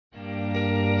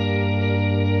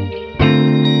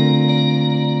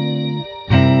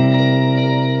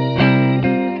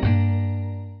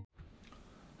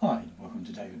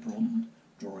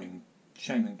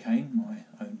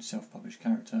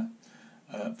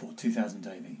for 2000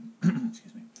 AD.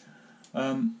 Excuse me.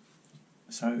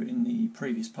 So in the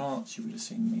previous parts you would have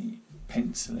seen me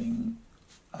penciling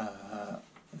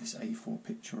this A4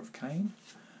 picture of Kane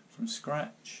from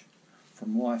scratch,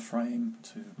 from wireframe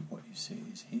to what you see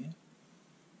is here.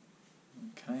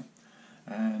 Okay,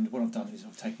 and what I've done is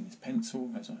I've taken this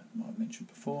pencil, as I might have mentioned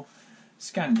before,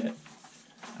 scanned it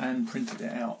and printed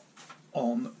it out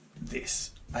on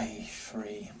this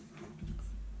A3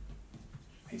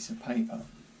 piece of paper,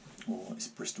 or it's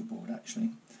Bristol board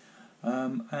actually,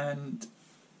 and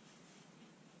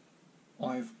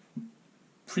I've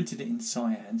printed it in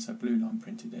cyan, so blue line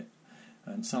printed it,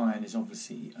 and cyan is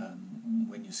obviously,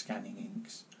 when you're scanning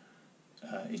inks,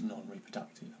 is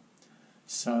non-reproductive.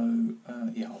 So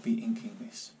yeah, I'll be inking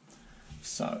this.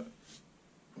 So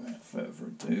without further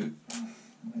ado,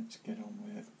 let's get on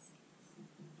with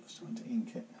starting to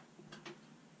ink it.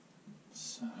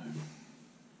 So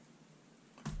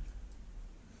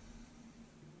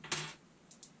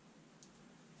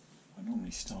I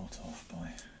normally start off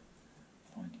by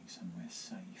finding somewhere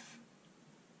safe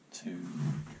to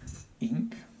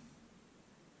ink.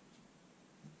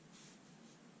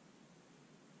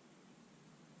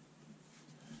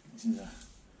 This is a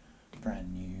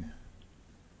brand new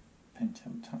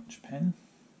Pentel Touch pen,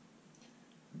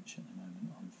 which at the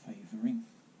moment I'm favouring.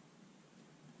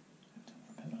 I've done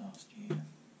for about last year.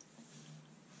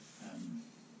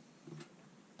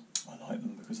 I like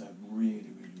them because they have really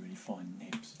fine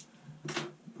nibs,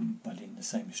 but in the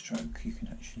same stroke you can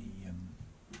actually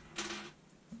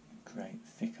create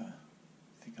thicker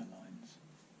lines.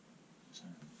 So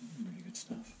really good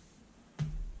stuff.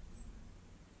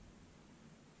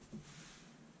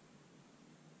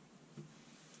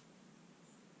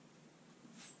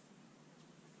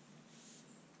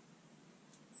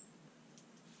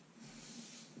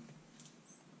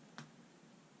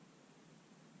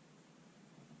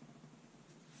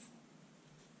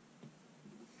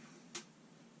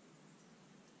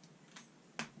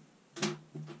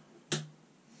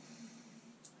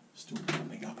 Still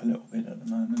warming up a little bit at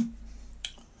the moment.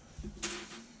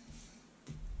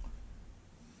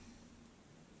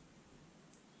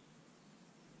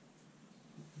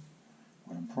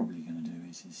 What I'm probably going to do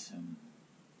is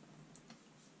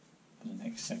for the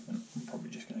next segment, I'm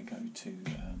probably just going to go to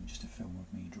just a film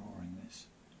of me drawing this.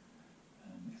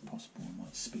 If possible, I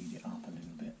might speed it up a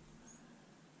little bit.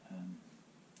 And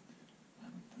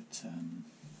put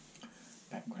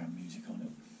background music on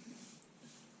it.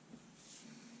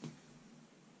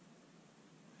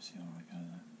 See how I go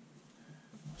there.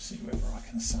 I'll see whether I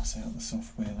can suss out the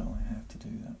software that I have to do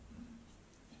that.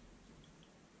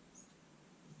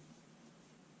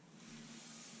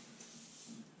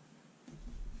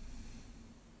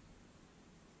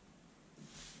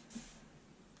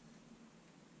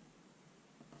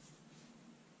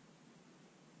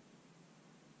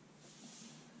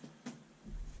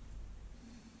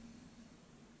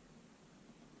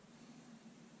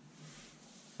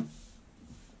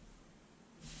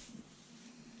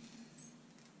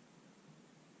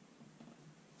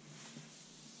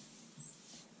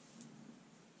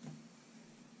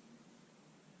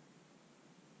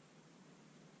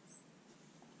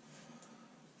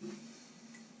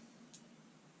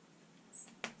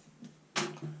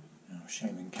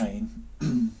 Shaman Kane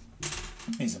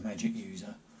is a magic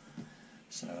user,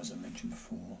 so as I mentioned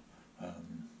before,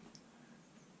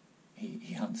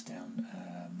 he hunts down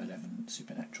malevolent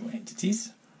supernatural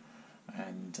entities,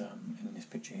 and in this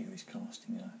picture here he's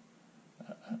casting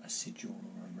a sigil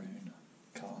or a rune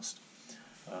cast,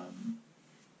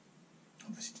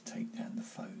 obviously to take down the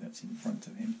foe that's in front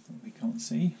of him that we can't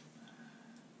see.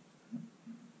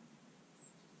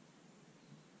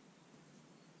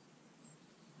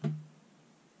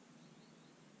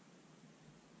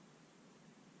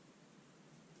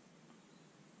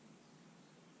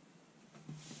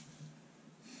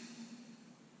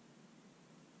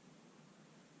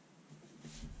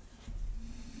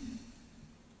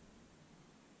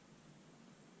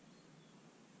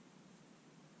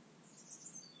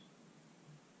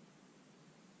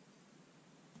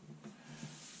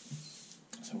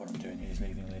 So what I'm doing here is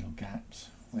leaving little gaps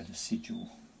where the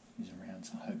sigil is around,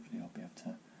 so hopefully I'll be able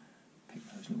to pick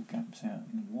those little gaps out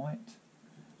in white.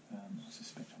 I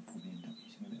suspect I'll probably end up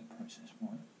using a bit of processed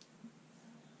white.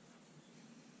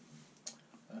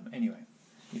 Anyway,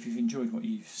 if you've enjoyed what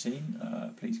you've seen,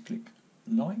 please click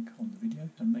like on the video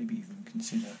and maybe even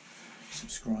consider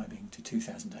subscribing to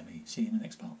 2000 AD. See you in the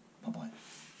next part. Bye bye.